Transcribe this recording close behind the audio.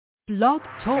Blog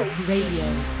Talk Radio.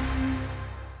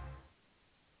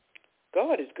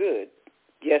 God is good.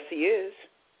 Yes, he is.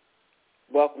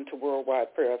 Welcome to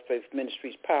Worldwide Prayer of Faith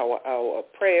Ministries Power Hour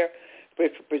of Prayer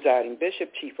with Presiding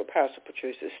Bishop, Chief Apostle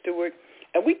Patricia Stewart.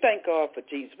 And we thank God for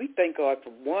Jesus. We thank God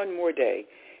for one more day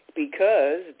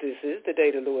because this is the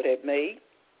day the Lord had made.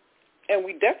 And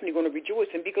we're definitely going to rejoice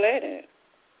and be glad in it.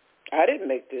 I didn't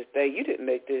make this day. You didn't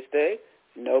make this day.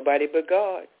 Nobody but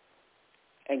God.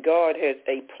 And God has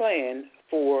a plan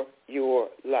for your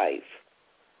life.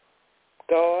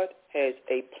 God has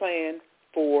a plan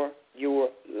for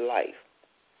your life.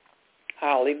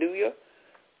 Hallelujah.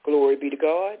 Glory be to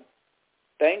God.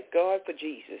 Thank God for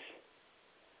Jesus.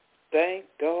 Thank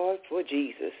God for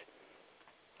Jesus.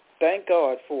 Thank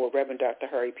God for Reverend Dr.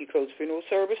 Harry P. Coates Funeral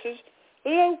Services,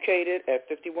 located at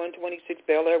 5126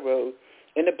 Bel Air Road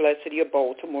in the blessed city of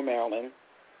Baltimore, Maryland,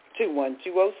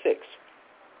 21206.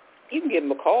 You can give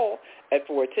them a call at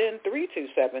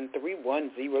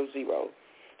 410-327-3100.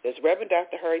 That's Reverend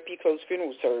Dr. Harry P. Coates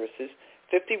Funeral Services,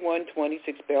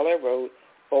 5126 Bel Air Road,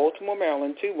 Baltimore,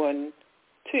 Maryland,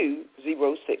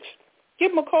 21206.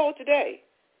 Give him a call today.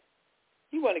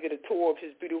 You want to get a tour of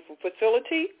his beautiful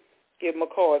facility? Give him a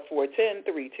call at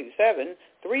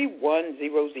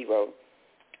 410-327-3100.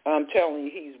 I'm telling you,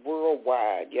 he's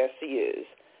worldwide. Yes, he is.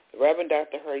 Reverend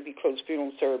Dr. Harry P. Coates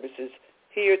Funeral Services,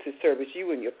 here to service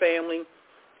you and your family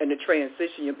and the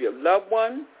transition of your loved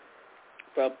one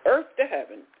from earth to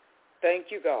heaven.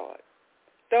 Thank you, God.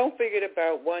 Don't forget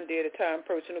about One Day at a Time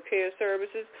Personal Care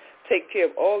Services. Take care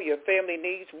of all your family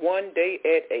needs one day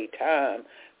at a time.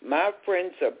 My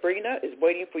friend Sabrina is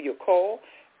waiting for your call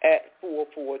at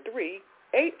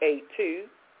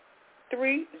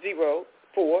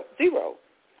 443-882-3040.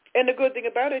 And the good thing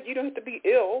about it, you don't have to be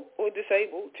ill or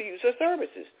disabled to use her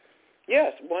services.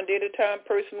 Yes, One Day at a Time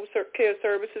Personal Care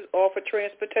Services offer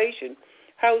transportation,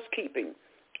 housekeeping,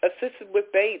 assistance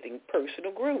with bathing,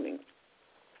 personal grooming,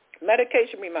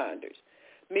 medication reminders,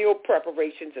 meal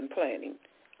preparations and planning,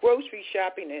 grocery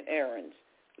shopping and errands,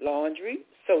 laundry,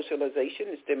 socialization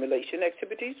and stimulation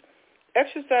activities,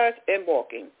 exercise and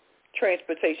walking,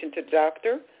 transportation to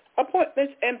doctor,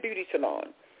 appointments and beauty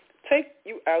salon, take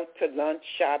you out to lunch,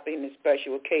 shopping, and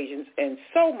special occasions, and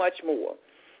so much more.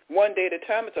 One Day at a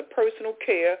Time is a personal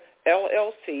care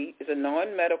LLC, is a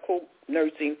non-medical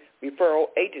nursing referral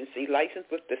agency licensed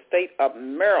with the state of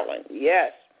Maryland.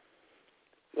 Yes,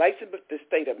 licensed with the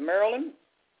state of Maryland,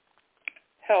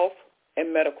 health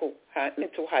and mental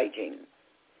hygiene.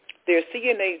 Their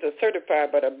CNAs are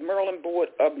certified by the Maryland Board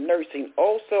of Nursing.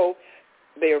 Also,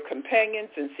 their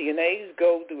companions and CNAs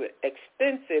go through an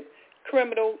extensive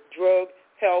criminal, drug,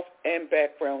 health, and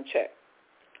background check.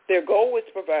 Their goal is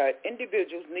to provide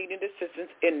individuals needing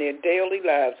assistance in their daily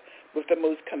lives with the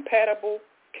most compatible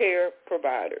care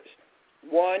providers.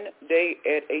 One Day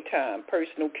at a Time,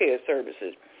 Personal Care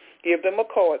Services. Give them a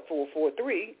call at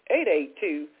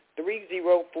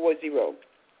 443-882-3040.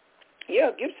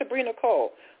 Yeah, give Sabrina a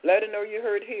call. Let her know you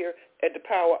heard here at the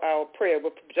Power Hour Prayer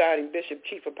with Presiding Bishop,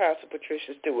 Chief Apostle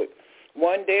Patricia Stewart.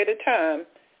 One Day at a Time.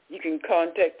 You can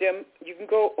contact them. You can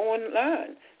go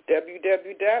online,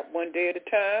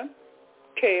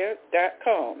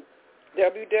 www.onedayatatimecare.com,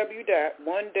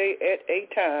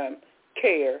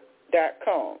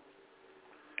 www.onedayatatimecare.com,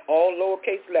 all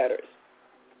lowercase letters.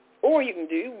 Or you can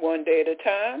do One Day at a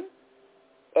Time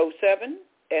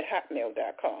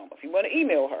 07@hotmail.com if you want to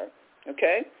email her,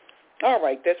 okay? All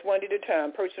right, that's One Day at a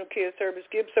Time, Personal Care Service.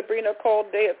 Give Sabrina a call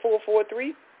today at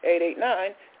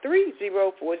 443-889-3040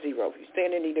 if you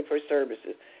stand in need of her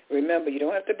services. Remember, you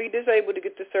don't have to be disabled to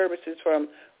get the services from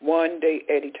One Day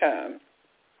at a Time.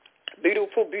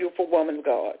 Beautiful, beautiful woman of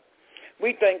God.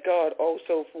 We thank God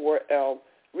also for our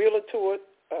realtor,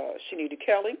 Shanita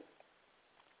Kelly,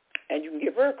 and you can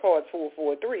give her a call at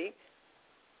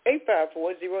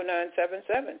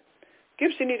 443-854-0977.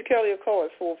 Give Shanita Kelly a call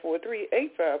at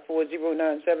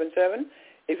 443-854-0977.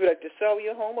 If you'd like to sell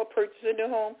your home or purchase a new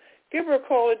home, give her a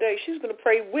call today. She's going to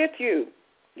pray with you.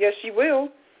 Yes, she will.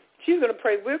 She's going to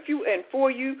pray with you and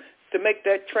for you to make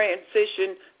that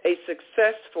transition a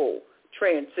successful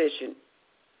transition,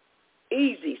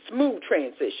 easy, smooth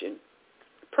transition,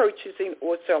 purchasing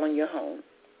or selling your home.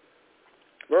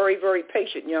 Very, very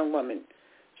patient young woman.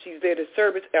 She's there to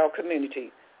service our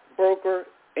community, broker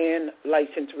and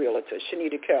licensed realtor,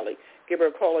 Shanita Kelly. Give her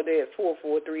a call today at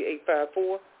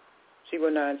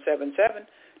 443-854-0977.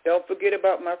 Don't forget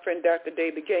about my friend Dr.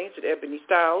 David Gaines at Ebony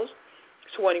Styles,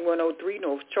 2103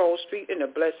 North Charles Street in the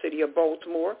blessed city of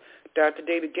Baltimore. Dr.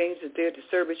 David Gaines is there to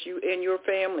service you and your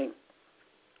family.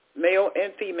 Male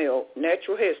and female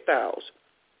natural hairstyles,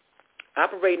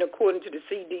 operating according to the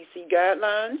CDC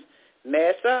guidelines,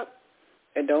 mask up,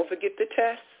 And don't forget to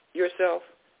test yourself.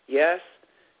 Yes,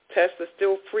 tests are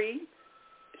still free.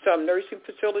 Some nursing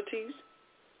facilities,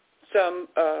 some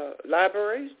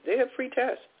libraries, they have free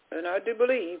tests. And I do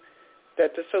believe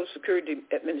that the Social Security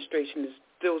Administration is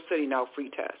still sending out free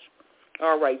tests.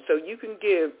 All right, so you can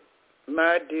give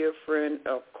my dear friend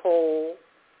a call,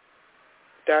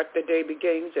 Dr. David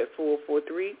Gaines, at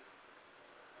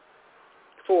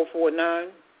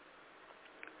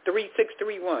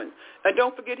 443-449-3631. And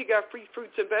don't forget he got free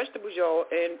fruits and vegetables, y'all,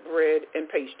 and bread and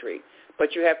pastry.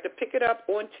 But you have to pick it up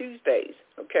on Tuesdays,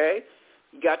 okay?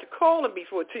 You got to call him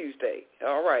before Tuesday.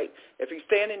 All right. If you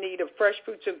stand in need of fresh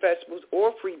fruits and vegetables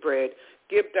or free bread,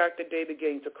 give Dr. David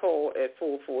Gaines a call at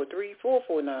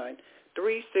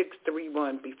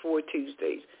 443-449-3631 before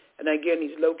Tuesdays. And again,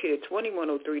 he's located at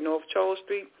 2103 North Charles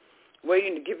Street,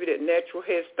 waiting to give you that natural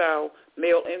hairstyle,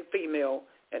 male and female,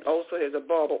 and also has a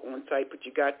barber on site, but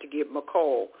you got to give him a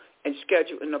call and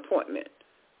schedule an appointment.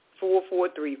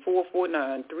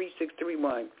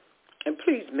 443-449-3631. And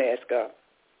please mask up.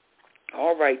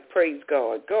 All right, praise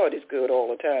God. God is good all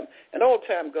the time, and all the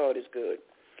time God is good.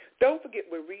 Don't forget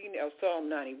we're reading our Psalm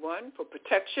 91 for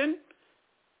protection.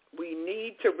 We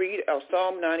need to read our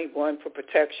Psalm 91 for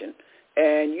protection.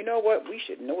 And you know what? We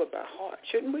should know it by heart,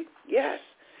 shouldn't we? Yes.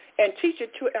 And teach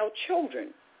it to our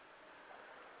children.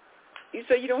 You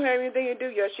say you don't have anything to do?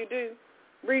 Yes, you do.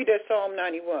 Read that Psalm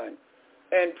 91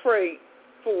 and pray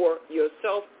for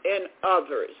yourself and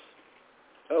others.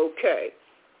 Okay.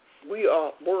 We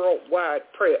are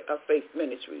Worldwide Prayer of Faith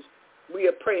Ministries. We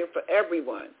are praying for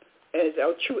everyone. And as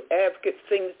our true advocate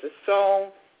sings the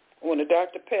song on the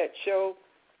Dr. Pat show,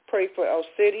 pray for our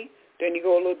city. Then you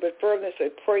go a little bit further and say,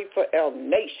 pray for our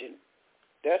nation.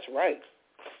 That's right.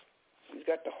 He's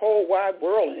got the whole wide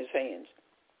world in his hands.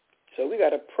 So we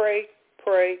got to pray,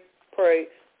 pray, pray.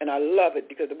 And I love it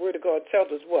because the Word of God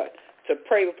tells us what? To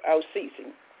pray without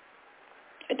ceasing.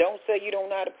 And don't say you don't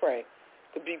know how to pray.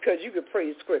 Because you can pray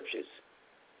the scriptures.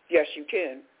 Yes, you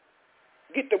can.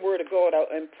 Get the Word of God out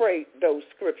and pray those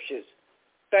scriptures.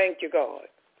 Thank you, God.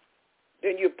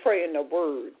 Then you pray in the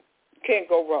Word. Can't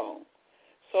go wrong.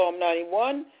 Psalm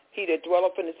 91, he that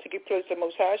dwelleth in the secret place of the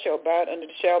Most High shall abide under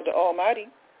the shadow of the Almighty.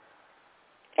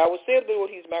 I will say of the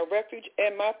Lord, he is my refuge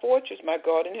and my fortress, my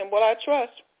God, in him will I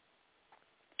trust.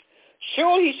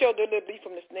 Surely he shall deliver thee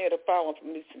from the snare of the fowler and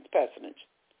from the pestilence.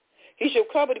 He shall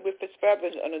cover thee with his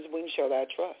feathers, and under his wings shall thou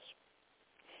trust.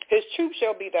 His truth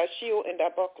shall be thy shield and thy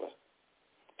buckler.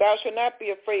 Thou shalt not be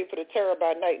afraid for the terror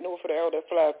by night, nor for the arrow that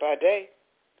flieth by day,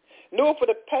 nor for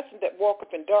the pestilence that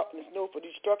walketh in darkness, nor for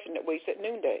destruction that waits at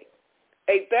noonday.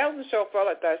 8,000 shall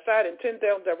fall at thy side, and 10,000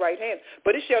 at thy right hand,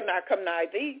 but it shall not come nigh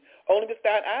thee. Only with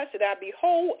thine eyes shalt thou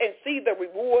behold and see the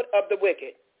reward of the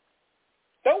wicked.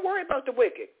 Don't worry about the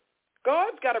wicked.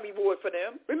 God's got a reward for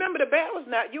them. Remember, the battle is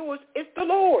not yours, it's the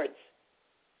Lord's.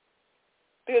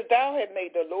 Because thou hast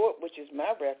made the Lord, which is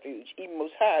my refuge, even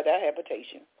most high thy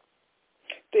habitation.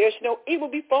 There shall no evil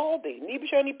befall thee, neither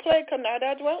shall any plague come nigh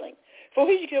thy dwelling. For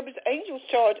he shall give his angels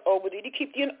charge over thee to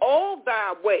keep thee in all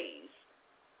thy ways.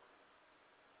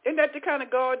 Isn't that the kind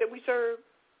of God that we serve?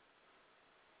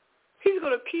 He's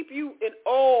going to keep you in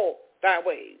all thy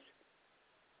ways.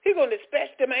 He's going to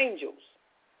dispatch them angels.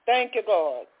 Thank you,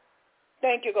 God.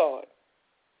 Thank you, God.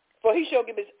 For he shall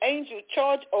give his angels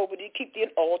charge over thee, keep thee in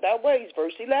all thy ways.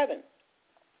 Verse 11.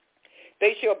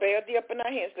 They shall bear thee up in thy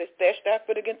hands, lest dash thy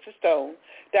foot against a stone.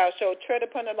 Thou shalt tread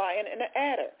upon the lion and the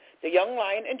adder. The young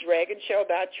lion and dragon shall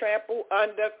thou trample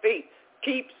under feet.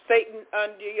 Keep Satan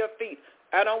under your feet.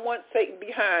 I don't want Satan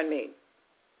behind me.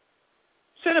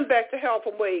 Send him back to hell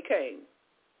from where he came.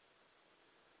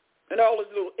 And all his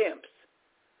little imps.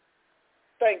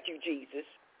 Thank you, Jesus.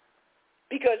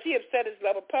 Because he has set his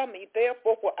love upon me,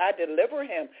 therefore will I deliver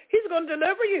him. He's going to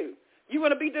deliver you. You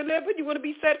want to be delivered? You want to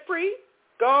be set free?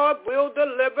 God will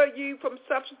deliver you from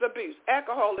substance abuse,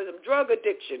 alcoholism, drug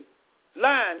addiction,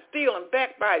 lying, stealing,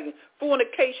 backbiting,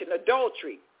 fornication,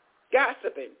 adultery,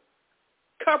 gossiping,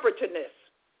 covetousness.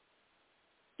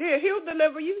 Yeah, he'll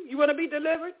deliver you. You want to be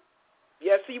delivered?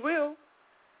 Yes, he will.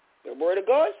 The Word of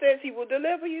God says he will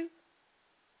deliver you.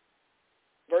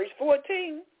 Verse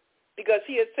 14, because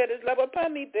he has set his love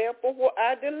upon me, therefore will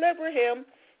I deliver him.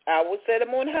 I will set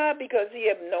him on high because he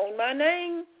hath known my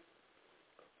name.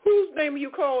 Whose name are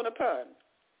you calling upon?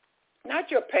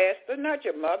 Not your pastor, not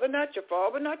your mother, not your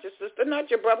father, not your sister, not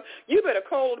your brother. You better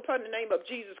call upon the name of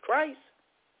Jesus Christ.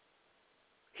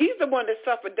 He's the one that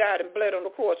suffered, died, and bled on the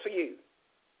cross for you.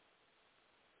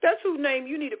 That's whose name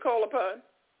you need to call upon.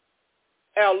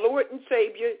 Our Lord and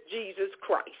Savior, Jesus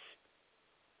Christ.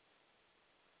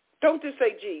 Don't just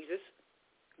say Jesus.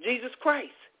 Jesus Christ.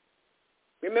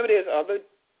 Remember, there's other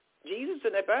Jesus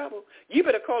in that Bible. You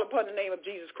better call upon the name of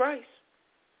Jesus Christ.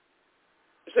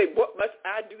 Say, what must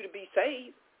I do to be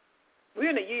saved? We're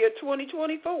in the year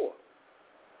 2024.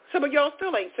 Some of y'all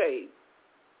still ain't saved.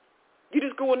 You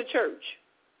just going to church,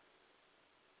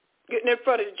 getting in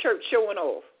front of the church, showing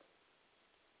off,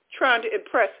 trying to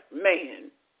impress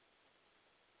man.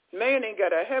 Man ain't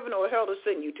got a heaven or a hell to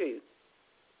send you to.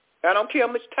 I don't care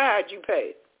how much tithe you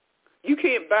pay. You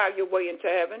can't buy your way into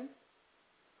heaven.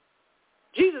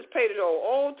 Jesus paid it all.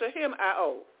 All to him I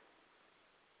owe.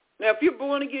 Now, if you're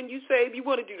born again, you saved, you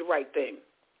want to do the right thing.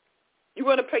 You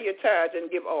want to pay your tithes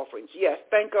and give offerings. Yes,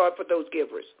 thank God for those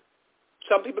givers.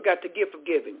 Some people got the gift of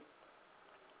giving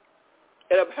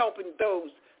and of helping those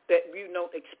that you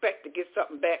don't expect to get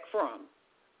something back from.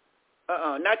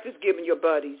 Not just giving your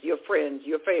buddies, your friends,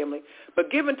 your family,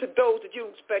 but giving to those that you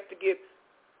don't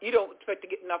expect to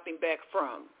get nothing back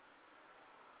from.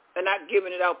 And not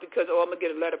giving it out because, I'm going to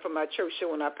get a letter from my church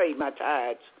showing I paid my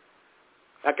tithes.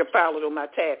 I can file it on my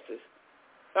taxes.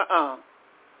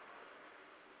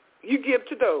 You give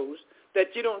to those that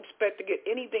you don't expect to get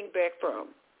anything back from.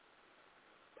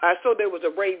 I saw there was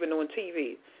a raven on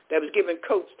TV that was giving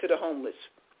coats to the homeless.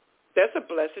 That's a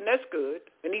blessing. That's good.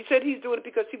 And he said he's doing it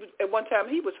because at one time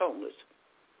he was homeless.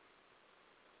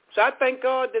 So I thank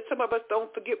God that some of us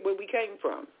don't forget where we came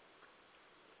from.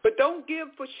 But don't give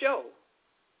for show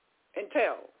and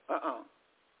tell.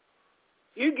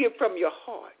 You give from your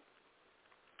heart.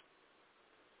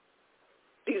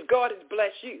 Because God has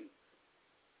blessed you.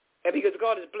 And because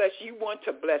God has blessed you, you want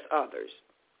to bless others.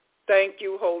 Thank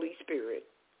you, Holy Spirit.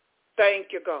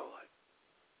 Thank you, God.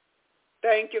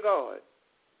 Thank you, God.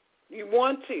 You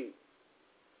want to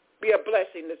be a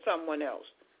blessing to someone else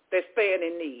that's staying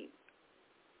in need.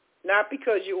 Not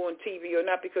because you're on TV or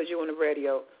not because you're on the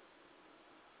radio.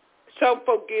 Some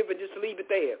folk give and just leave it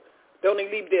there. They only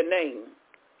leave their name.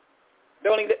 They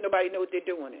only let nobody know what they're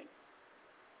doing it.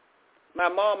 My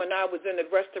mom and I was in a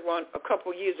restaurant a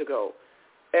couple years ago,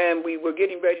 and we were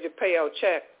getting ready to pay our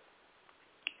check,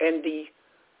 and the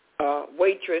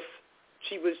waitress,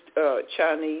 she was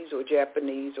Chinese or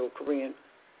Japanese or Korean,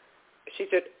 she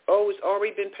said, it's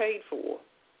already been paid for.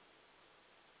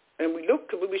 And we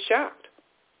looked because we were shocked.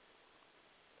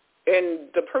 And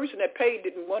the person that paid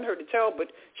didn't want her to tell,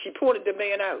 but she pointed the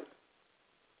man out.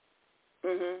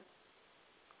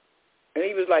 And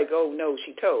he was like, oh, no,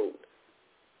 she told.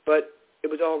 But it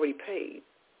was already paid.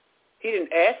 He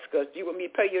didn't ask us, do you want me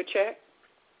to pay your check?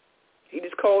 He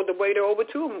just called the waiter over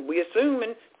to him. We assumed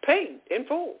and paid in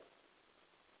full.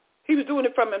 He was doing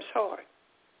it from his heart.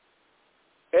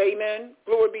 Amen.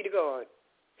 Glory be to God.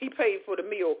 He paid for the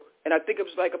meal, and I think it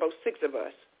was like about 6 of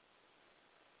us.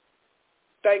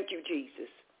 Thank you, Jesus.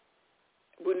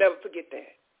 We'll never forget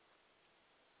that.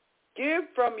 Give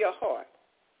from your heart,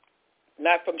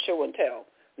 not from show and tell,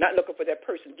 not looking for that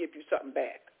person to give you something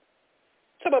back.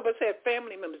 Some of us have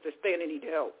family members that stand in need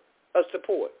of help, of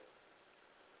support.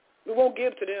 We won't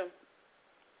give to them,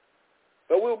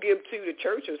 but we'll give to the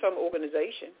church or some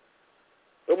organization.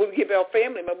 But we'll give our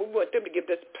family members, we want them to give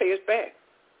this, pay us back.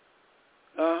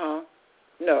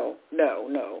 No.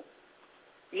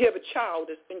 You have a child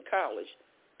that's in college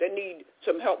that need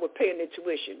some help with paying their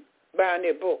tuition, buying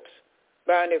their books,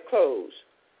 buying their clothes,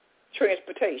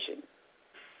 transportation.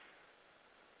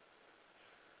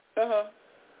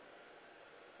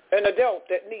 An adult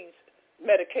that needs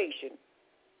medication.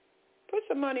 Put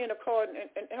some money in a card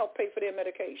and help pay for their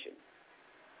medication.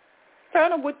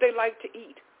 Find out what they like to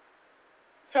eat.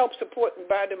 Help support and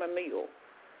buy them a meal.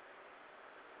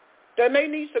 They may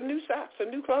need some new socks, some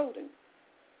new clothing.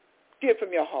 Give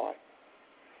from your heart.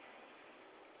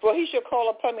 For he shall call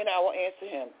upon me and I will answer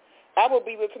him. I will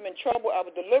be with him in trouble. I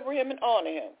will deliver him and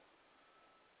honor him.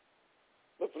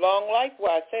 With long life will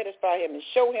I satisfy him and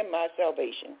show him my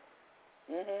salvation.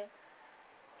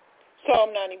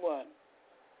 Psalm 91.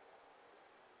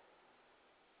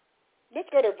 Let's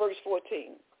go to verse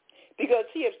 14. Because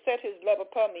he has set his love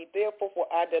upon me, therefore will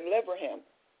I deliver him.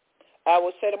 I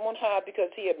will set him on high because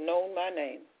he hath known my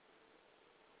name.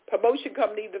 Promotion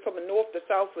comes neither from the north, the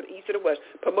south, or the east, or the west.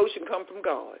 Promotion comes from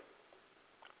God.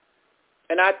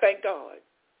 And I thank God.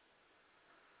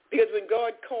 Because when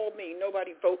God called me,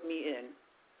 nobody voted me in.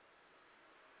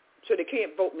 So they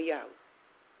can't vote me out.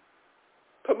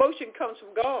 Promotion comes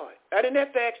from God. I didn't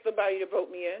have to ask nobody to vote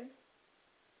me in.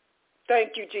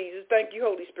 Thank you, Jesus. Thank you,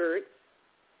 Holy Spirit.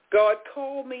 God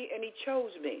called me and he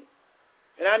chose me.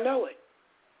 And I know it.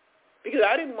 Because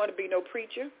I didn't want to be no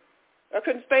preacher. I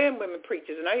couldn't stand women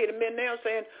preachers. And I hear the men now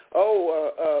saying,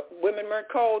 women weren't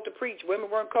called to preach. Women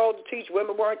weren't called to teach.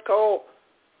 Women weren't called.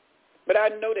 But I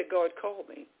know that God called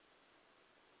me.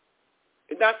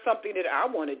 It's not something that I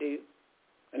want to do.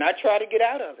 And I try to get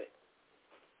out of it.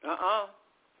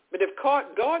 But if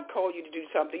God called you to do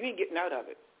something, you ain't getting out of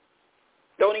it.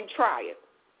 Don't even try it,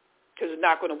 because it's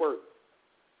not going to work.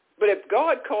 But if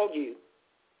God called you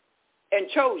and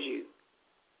chose you,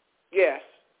 yes,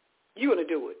 you're going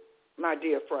to do it, my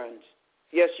dear friends.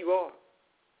 Yes, you are.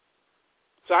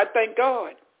 So I thank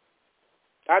God.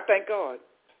 I thank God.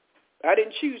 I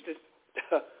didn't choose this.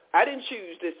 I didn't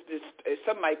choose this,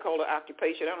 some might call it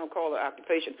occupation. I don't call it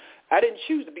occupation. I didn't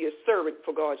choose to be a servant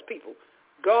for God's people.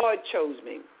 God chose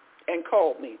me and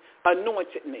called me,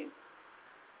 anointed me,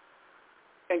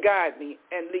 and guide me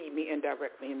and lead me and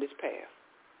direct me in this path.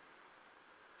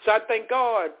 So I thank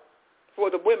God for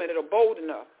the women that are bold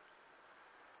enough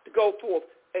to go forth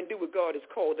and do what God has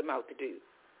called them out to do.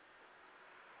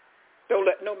 Don't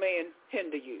let no man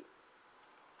hinder you.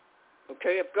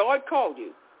 Okay? If God called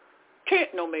you, can't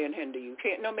no man hinder you.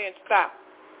 Can't no man stop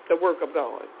the work of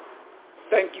God.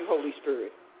 Thank you, Holy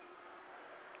Spirit.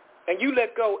 And you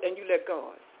let go and you let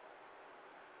God.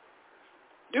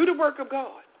 Do the work of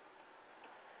God.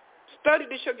 Study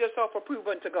to show yourself approved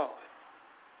unto God.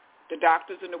 The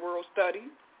doctors in the world study.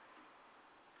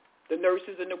 The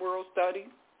nurses in the world study.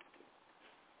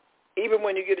 Even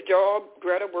when you get a job,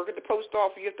 Greta, work at the post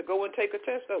office, you have to go and take a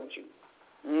test, don't you?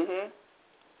 Mm-hmm.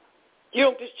 You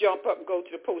don't just jump up and go to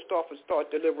the post office and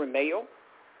start delivering mail.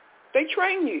 They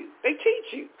train you. They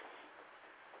teach you.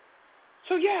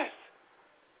 So, yes,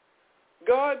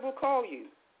 God will call you.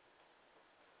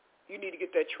 You need to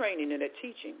get that training and that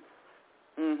teaching.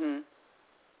 Mm-hmm.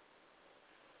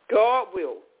 God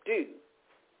will do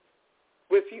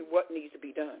with you what needs to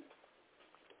be done.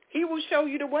 He will show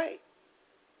you the way.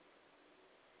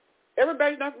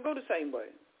 Everybody's not going to go the same way.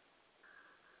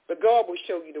 But God will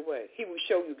show you the way. He will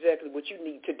show you exactly what you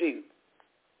need to do.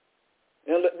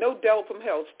 And let no devil from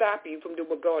hell stop you from doing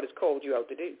what God has called you out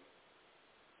to do.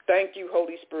 Thank you,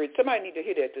 Holy Spirit. Somebody need to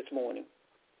hear that this morning.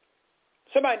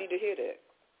 Somebody need to hear that.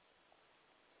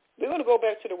 We're going to go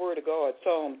back to the Word of God,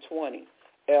 Psalm 20,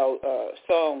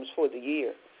 Psalms for the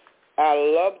year. I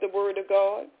love the Word of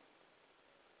God.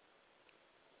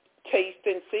 Taste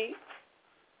and see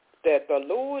that the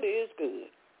Lord is good,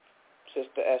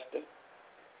 Sister Esther.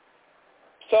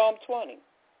 Psalm 20.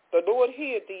 The Lord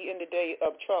hear thee in the day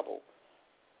of trouble.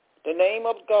 The name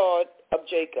of God of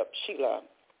Jacob, Shelah.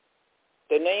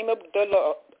 The name of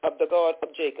the God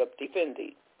of Jacob, defend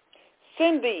thee.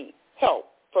 Send thee help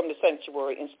from the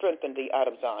sanctuary and strengthen thee out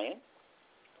of Zion.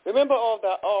 Remember all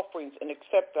thy offerings and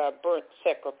accept thy burnt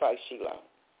sacrifice, Shelah.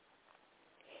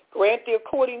 Grant thee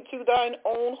according to thine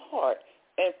own heart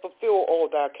and fulfill all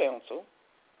thy counsel.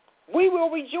 We will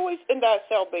rejoice in thy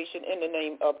salvation in the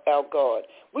name of our God.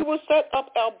 We will set up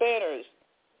our banners.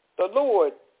 The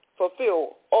Lord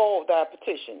fulfill all thy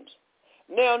petitions.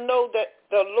 Now know that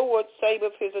the Lord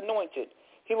saveth his anointed.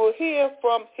 He will hear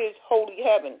from his holy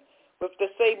heaven with the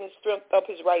saving strength of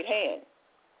his right hand.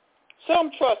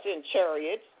 Some trust in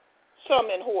chariots, some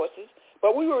in horses,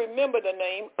 but we will remember the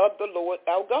name of the Lord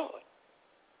our God.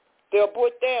 They are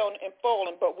brought down and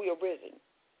fallen, but we are risen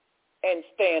and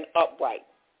stand upright.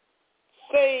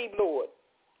 Save, Lord.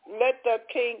 Let the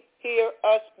King hear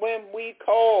us when we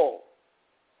call.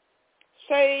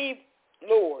 Save,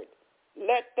 Lord.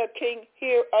 Let the King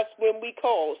hear us when we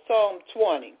call. Psalm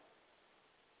 20.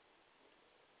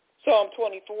 Psalm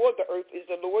 24, the earth is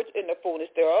the Lord's and the fullness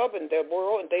thereof, and their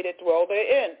world and they that dwell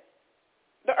therein.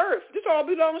 The earth, this all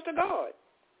belongs to God.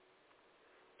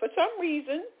 For some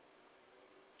reason,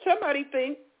 somebody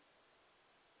thinks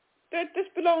that this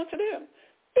belongs to them.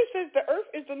 It says the earth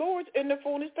is the Lord's and the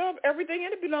fullness thereof. Everything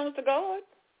in it belongs to God.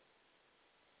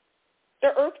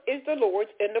 The earth is the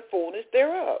Lord's and the fullness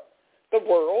thereof, the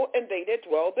world and they that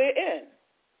dwell therein.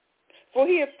 For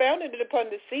he hath founded it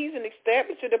upon the seas and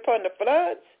established it upon the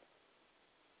floods.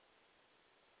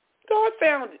 God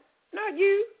found it, not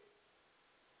you.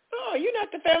 Oh, you're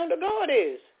not the founder. God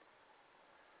is.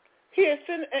 He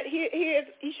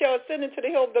shall ascend into the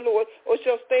hill of the Lord, or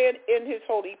shall stand in his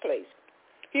holy place.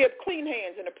 He hath clean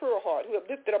hands and a pure heart, who have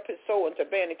lifted up his soul unto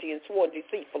vanity and sworn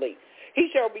deceitfully.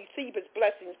 He shall receive his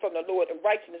blessings from the Lord and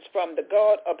righteousness from the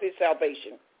God of his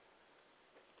salvation.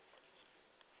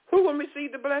 Who will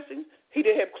receive the blessing? He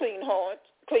that have clean hearts,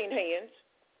 clean hands.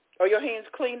 Are your hands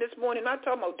clean this morning? I'm not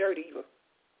talking about dirty either.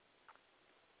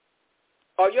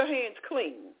 Are your hands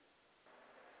clean?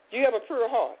 Do you have a pure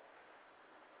heart?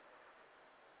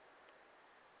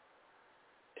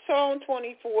 Psalm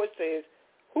 24 says,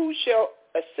 who shall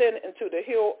ascend into the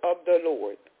hill of the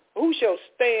Lord? Who shall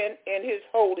stand in his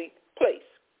holy place?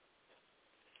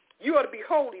 You ought to be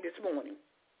holy this morning.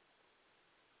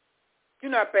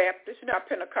 You're not Baptist. You're not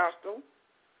Pentecostal.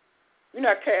 You're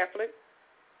not Catholic.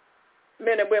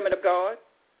 men and women of God.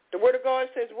 The Word of God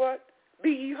says what?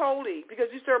 Be ye holy, because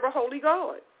you serve a holy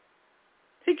God.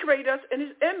 He created us in his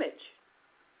image.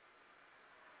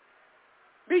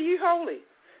 Be ye holy.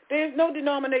 There is no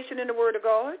denomination in the Word of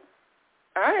God.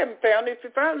 I haven't found it. If you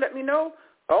found it, let me know.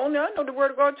 Only I know the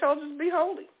Word of God tells us to be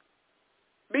holy.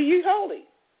 Be ye holy.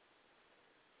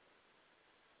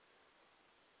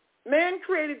 Man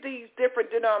created these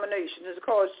different denominations. It's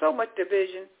caused so much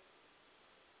division.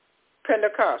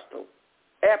 Pentecostal,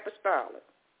 Apostolic,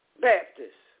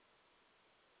 Baptist.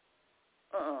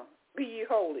 Be ye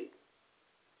holy,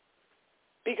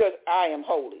 because I am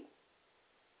holy.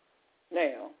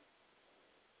 Now,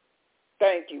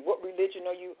 thank you. What religion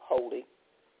are you? Holy.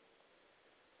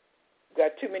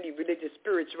 Got too many religious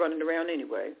spirits running around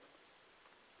anyway.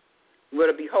 You ought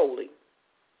to be holy,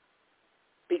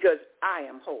 because I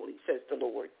am holy, says the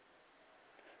Lord.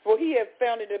 For he hath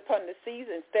founded it upon the seas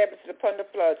and established it upon the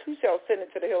floods. Who shall ascend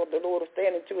into the hill of the Lord or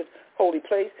stand into his holy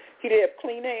place? He that hath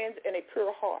clean hands and a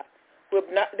pure heart, will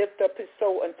not lift up his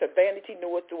soul unto vanity,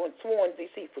 nor to sworn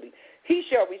deceitfully. He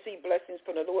shall receive blessings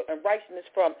from the Lord and righteousness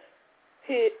from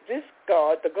this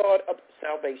God, the God of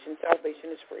salvation.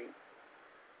 Salvation is free.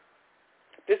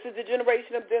 This is the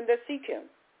generation of them that seek him,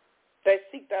 that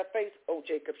seek thy face, O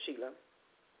Jacob Shelah.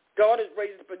 God has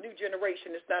raised up a new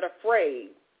generation that's not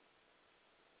afraid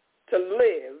to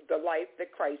live the life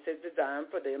that Christ has designed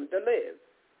for them to live.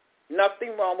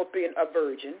 Nothing wrong with being a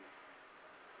virgin.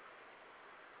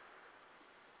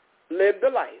 Live the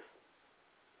life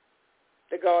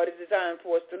that God has designed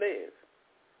for us to live.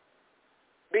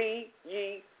 Be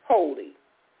ye holy.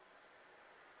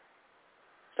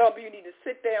 Some of you need to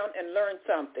sit down and learn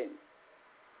something.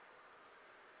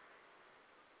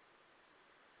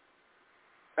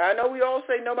 I know we all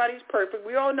say nobody's perfect.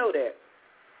 We all know that.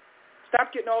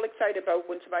 Stop getting all excited about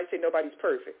when somebody say nobody's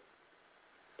perfect.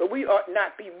 But we ought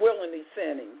not be willingly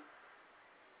sinning,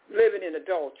 living in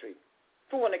adultery,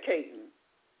 fornicating,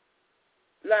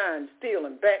 lying,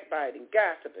 stealing, backbiting,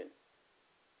 gossiping,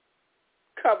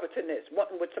 covetousness,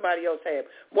 wanting what somebody else has,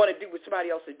 want to do what somebody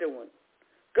else is doing.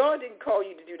 God didn't call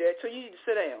you to do that, so you need to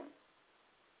sit down.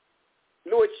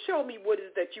 Lord, show me what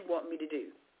it is that you want me to do.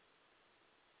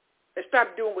 And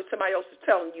stop doing what somebody else is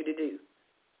telling you to do.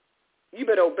 You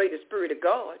better obey the Spirit of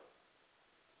God.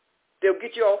 They'll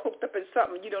get you all hooked up in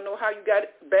something. You don't know how you got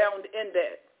it bound in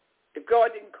that. If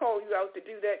God didn't call you out to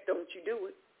do that, don't you do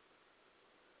it.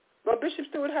 Well, Bishop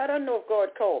Stewart, how do I know if God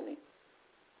called me?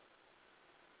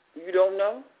 You don't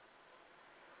know?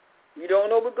 You don't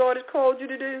know what God has called you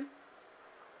to do?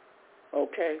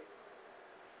 Okay.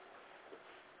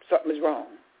 Something is wrong.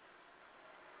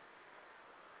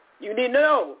 You need to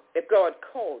know if God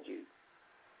called you.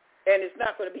 And it's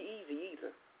not going to be easy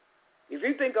either. If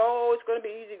you think, oh, it's going to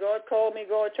be easy, God called me,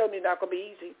 God told me, it's not going to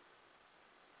be easy.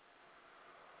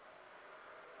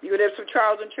 You're going to have some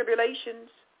trials and tribulations.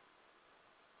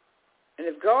 And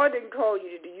if God didn't call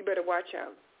you to do, you better watch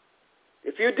out.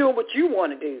 If you're doing what you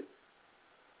want to do,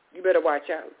 you better watch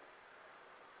out.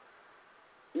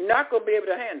 You're not going to be able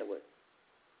to handle it.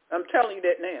 I'm telling you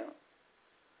that now.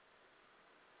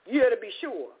 You ought to be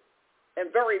sure,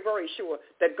 and very, very sure,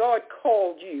 that God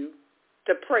called you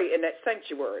to pray in that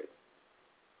sanctuary.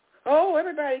 Oh,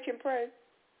 everybody can pray.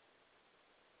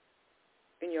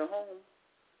 In your home.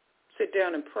 Sit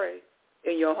down and pray.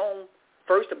 In your home,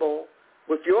 first of all,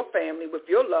 with your family, with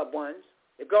your loved ones.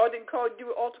 If God didn't call you to do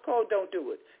an altar call, don't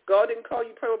do it. God didn't call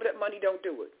you to pray over that money, don't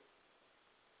do it.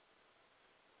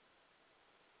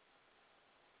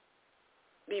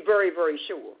 Be very, very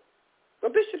sure.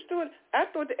 But Bishop Stewart, I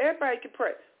thought that everybody could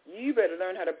pray. You better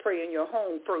learn how to pray in your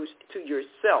home first to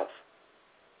yourself.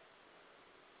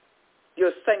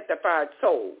 Your sanctified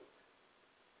soul.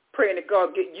 Praying that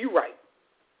God get you right.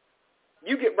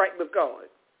 You get right with God.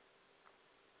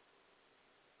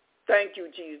 Thank you,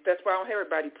 Jesus. That's why I don't have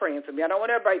everybody praying for me. I don't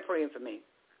want everybody praying for me.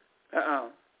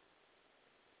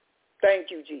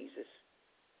 Thank you, Jesus.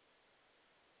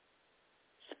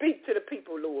 Speak to the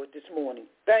people, Lord, this morning.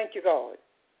 Thank you, God.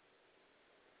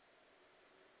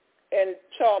 In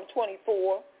Psalm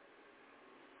 24,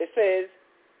 it says,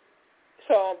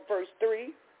 Psalm verse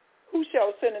 3, who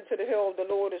shall ascend into the hill of the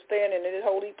Lord or stand in his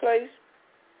holy place?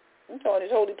 I'm talking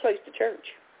his holy place, the church.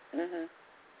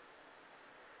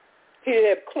 He that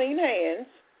have clean hands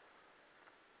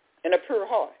and a pure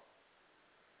heart,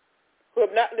 who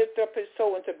have not lifted up his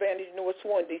soul into vanity nor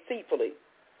sworn deceitfully.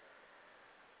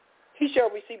 He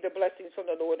shall receive the blessings from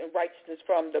the Lord and righteousness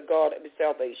from the God of his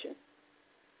salvation.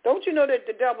 Don't you know that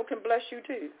the devil can bless you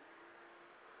too?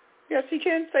 Yes, he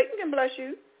can. Satan can bless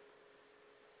you.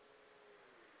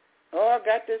 Oh, I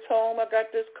got this home. I got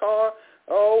this car.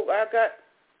 Oh, I got...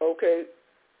 Okay.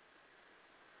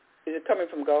 Is it coming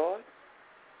from God?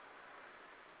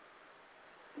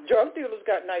 Drug dealers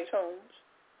got nice homes.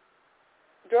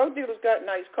 Drug dealers got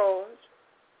nice cars.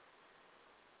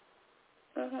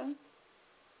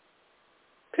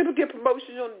 People get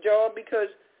promotions on the job because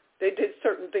they did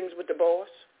certain things with the boss.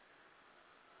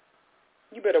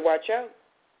 You better watch out.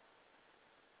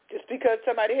 Just because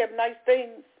somebody have nice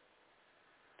things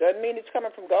doesn't mean it's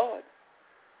coming from God.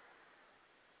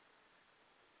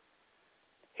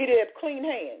 He that have clean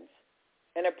hands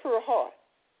and a pure heart,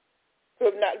 who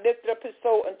have not lifted up his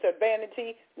soul unto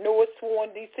vanity, nor sworn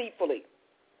deceitfully.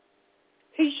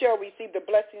 He shall receive the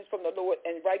blessings from the Lord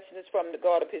and righteousness from the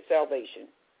God of his salvation.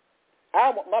 I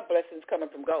want my blessings coming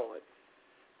from God.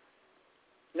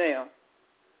 Now,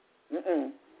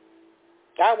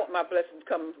 I want my blessings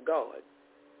coming from God.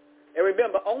 And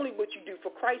remember, only what you do for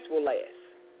Christ will last.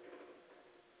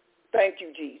 Thank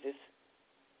you, Jesus.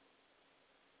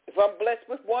 If I'm blessed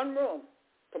with one room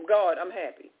from God, I'm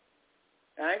happy.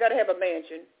 I ain't got to have a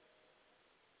mansion.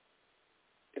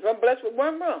 If I'm blessed with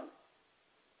one room,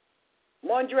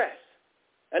 one dress.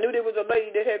 I knew there was a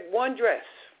lady that had one dress.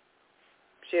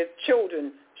 She had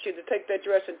children. She had to take that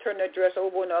dress and turn that dress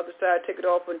over on the other side, take it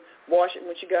off and wash it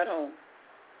when she got home.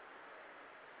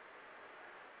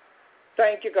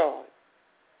 Thank you, God.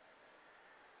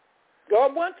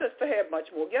 God wants us to have much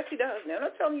more. Yes, he does. Now, I'm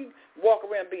not telling you walk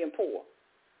around being poor.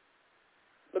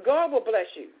 But God will bless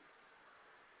you.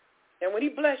 And when he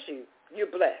bless you, you're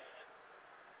blessed.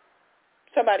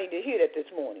 Somebody to hear that this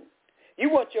morning. You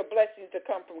want your blessings to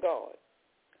come from God.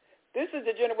 This is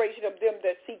the generation of them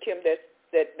that seek him, that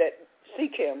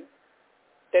seek him,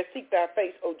 that seek thy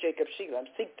face, O Jacob Shalom.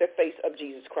 Seek the face of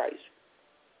Jesus Christ.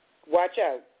 Watch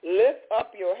out. Lift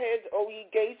up your heads, O ye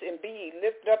gates, and be ye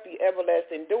lifted up, ye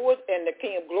everlasting doors, and the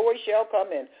King of glory shall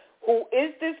come in. Who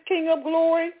is this King of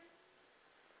glory?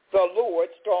 The Lord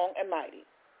strong and mighty.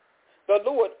 The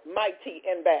Lord mighty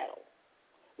in battle.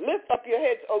 Lift up your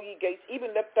heads, O ye gates,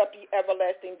 even lift up ye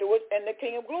everlasting doors, and the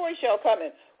King of glory shall come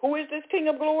in. Who is this King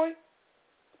of glory?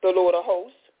 The Lord of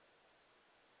hosts.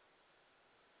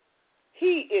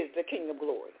 He is the King of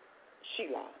glory.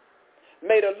 Shelah.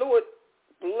 May the Lord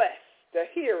bless the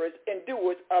hearers and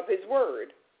doers of his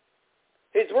word.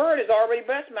 His word is already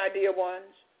blessed, my dear ones.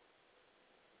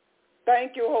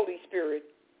 Thank you, Holy Spirit.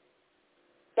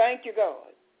 Thank you,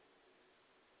 God.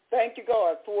 Thank you,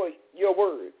 God, for your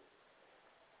word,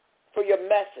 for your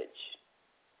message,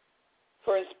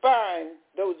 for inspiring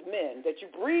those men that you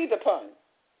breathe upon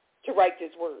to write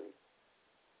this word.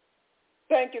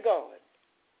 Thank you, God.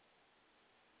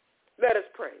 Let us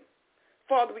pray.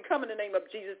 Father, we come in the name of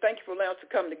Jesus. Thank you for allowing us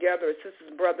to come together as sisters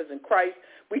and brothers in Christ.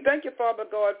 We thank you, Father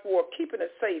God, for keeping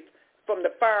us safe from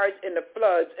the fires and the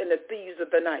floods and the thieves of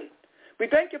the night. We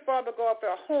thank you, Father God, for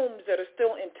our homes that are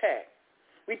still intact.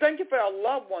 We thank you for our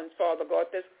loved ones, Father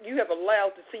God, that you have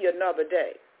allowed to see another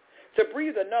day, to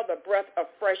breathe another breath of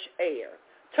fresh air,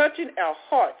 touching our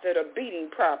hearts that are beating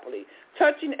properly,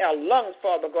 touching our lungs,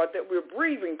 Father God, that we're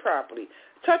breathing properly,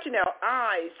 touching our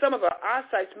eyes. Some of our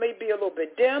eyesight may be a little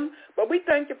bit dim, but we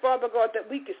thank you, Father God, that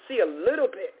we can see a little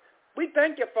bit. We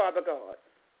thank you, Father God.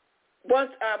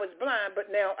 Once I was blind, but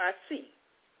now I see,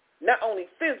 not only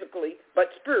physically, but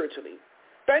spiritually.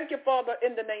 Thank you, Father,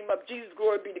 in the name of Jesus,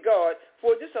 glory be to God,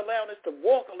 for just allowing us to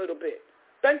walk a little bit.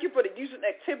 Thank you for the use and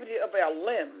activity of our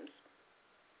limbs.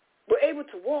 We're able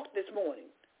to walk this morning.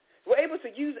 We're able to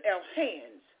use our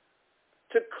hands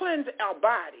to cleanse our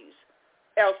bodies,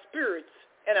 our spirits,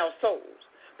 and our souls.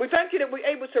 We thank you that we're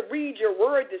able to read your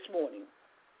word this morning.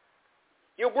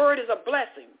 Your word is a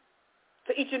blessing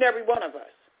to each and every one of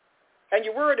us. And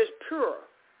your word is pure.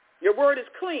 Your word is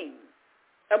clean.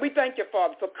 And we thank you,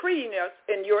 Father, for creating us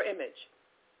in your image.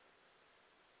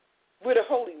 We're the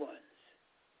holy ones,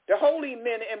 the holy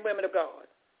men and women of God.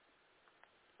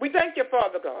 We thank you,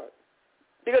 Father God,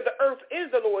 because the earth is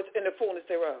the Lord's and the fullness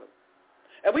thereof.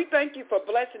 And we thank you for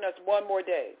blessing us one more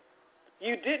day.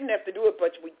 You didn't have to do it,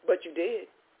 but you did.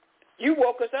 You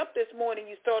woke us up this morning.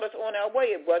 You started us on our way.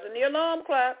 It wasn't the alarm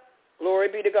clock. Glory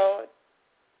be to God.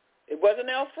 It wasn't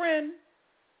our friend.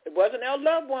 It wasn't our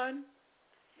loved one.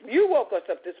 You woke us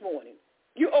up this morning.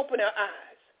 You opened our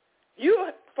eyes. You,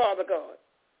 Father God.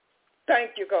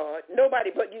 Thank you, God.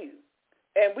 Nobody but you.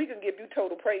 And we can give you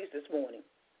total praise this morning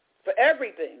for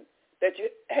everything that you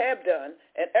have done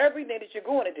and everything that you're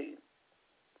going to do.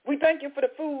 We thank you for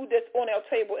the food that's on our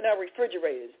table in our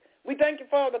refrigerators. We thank you,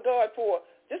 Father God, for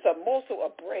just a morsel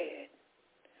of bread.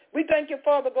 We thank you,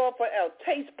 Father God, for our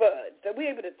taste buds, that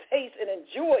we're able to taste and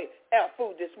enjoy our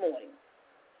food this morning.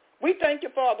 We thank you,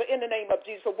 Father, in the name of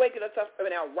Jesus, for waking us up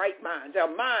in our right minds.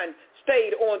 Our mind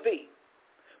stayed on thee.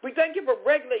 We thank you for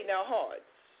regulating our hearts.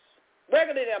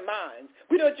 Regulate our minds.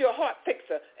 We know that you're a heart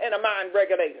fixer and a mind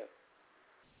regulator.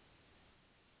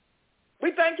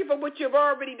 We thank you for what you've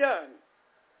already done.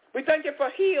 We thank you for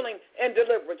healing and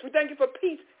deliverance. We thank you for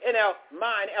peace in our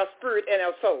mind, our spirit, and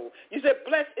our soul. You said,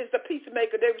 blessed is the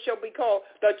peacemaker, they shall be called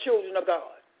the children of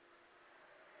God.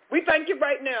 We thank you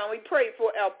right now, and we pray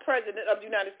for our President of the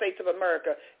United States of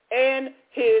America and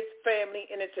his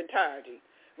family in its entirety.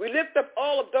 We lift up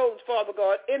all of those, Father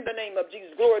God, in the name of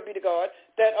Jesus, glory be to God,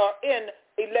 that are in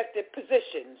elected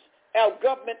positions, our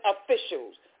government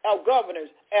officials, our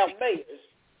governors, our mayors.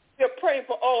 We're praying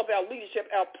for all of our leadership,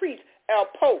 our priests, our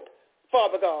Pope,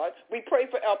 Father God. We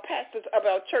pray for our pastors of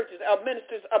our churches, our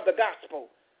ministers of the gospel,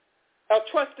 our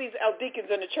trustees, our deacons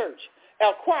in the church,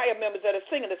 our choir members that are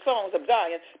singing the songs of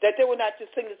Zion, that they will not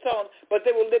just sing the songs, but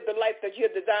they will live the life that you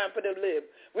have designed for them to live.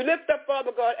 We lift up,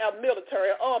 Father God, our military,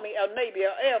 our Army, our Navy,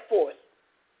 our Air Force,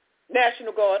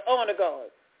 National Guard, Honor Guard.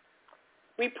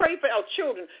 We pray for our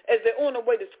children as they're on their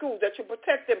way to school, that you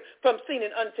protect them from seen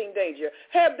and unseen danger.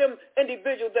 Have them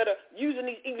individuals that are using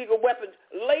these illegal weapons,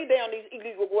 lay down these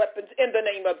illegal weapons in the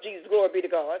name of Jesus, glory be to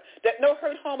God, that no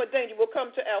hurt, harm, or danger will come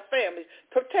to our families.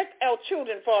 Protect our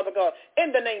children, Father God,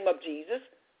 in the name of Jesus.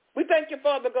 We thank you,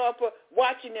 Father God, for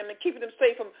watching them and keeping them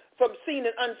safe from seen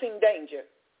and unseen danger.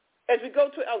 As we go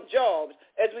to our jobs,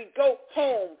 as we go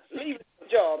home, leaving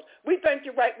jobs, we thank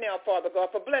you right now, Father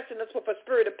God, for blessing us with a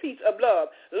spirit of peace, of love.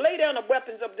 Lay down the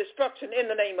weapons of destruction in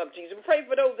the name of Jesus. We pray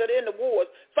for those that are in the wars,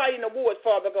 fighting the wars,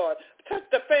 Father God. Touch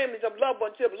the families of loved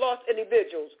ones who have lost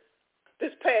individuals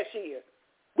this past year.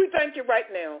 We thank you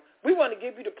right now. We want to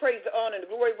give you the praise, the honor, and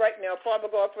the glory right now, Father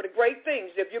God, for the great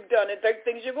things that you've done and the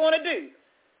things you're going to do.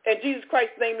 In Jesus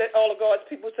Christ's name, let all of God's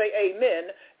people say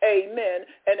amen, amen,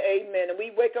 and amen. And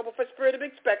we wake up with a spirit of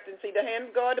expectancy, the hand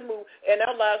of God to move in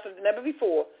our lives as never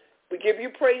before. We give you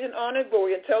praise and honor and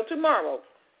glory until tomorrow.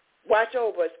 Watch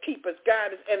over us, keep us,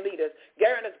 guide us, and lead us.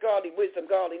 Grant us godly wisdom,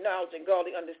 godly knowledge, and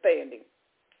godly understanding.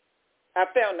 I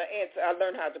found the answer. I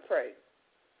learned how to pray.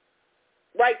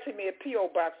 Write to me at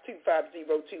P.O. Box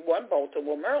 25021,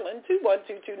 Baltimore, Maryland,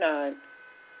 21229.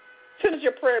 Send us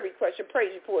your prayer request, your praise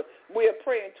report. We are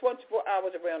praying 24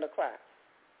 hours around the clock.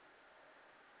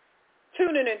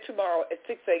 Tune in tomorrow at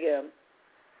 6 a.m.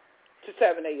 to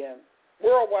 7 a.m.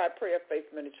 Worldwide Prayer Faith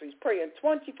Ministries, praying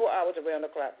 24 hours around the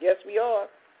clock. Yes, we are.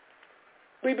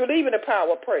 We believe in the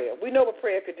power of prayer. We know what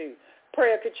prayer could do.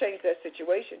 Prayer could change that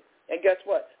situation. And guess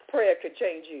what? Prayer could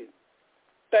change you.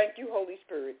 Thank you, Holy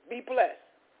Spirit. Be blessed.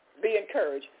 Be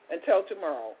encouraged. Until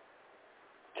tomorrow.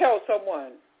 Tell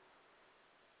someone.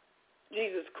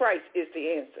 Jesus Christ is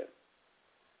the answer.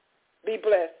 Be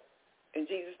blessed in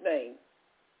Jesus' name.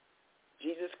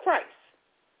 Jesus Christ.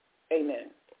 Amen.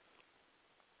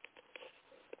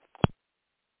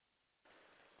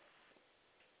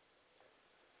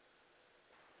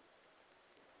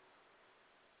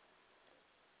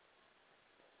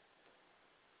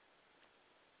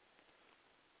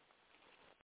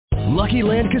 Lucky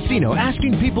Land Casino,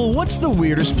 asking people, what's the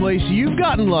weirdest place you've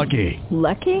gotten lucky?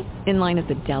 Lucky? In line at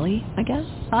the deli, I guess?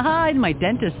 Aha, in my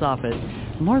dentist's office.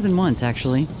 More than once,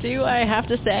 actually. Do I have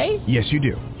to say? Yes, you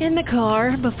do. In the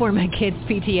car before my kids'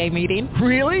 PTA meeting.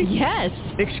 Really? Yes.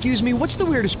 Excuse me, what's the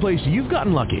weirdest place you've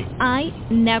gotten lucky? I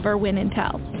never win and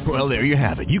tell. Well, there you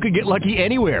have it. You can get lucky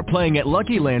anywhere, playing at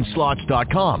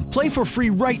LuckyLandSlots.com. Play for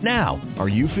free right now. Are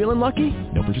you feeling lucky?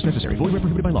 No purchase necessary. Void where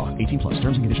prohibited by law. 18+.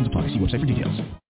 Terms and conditions apply. See website for details.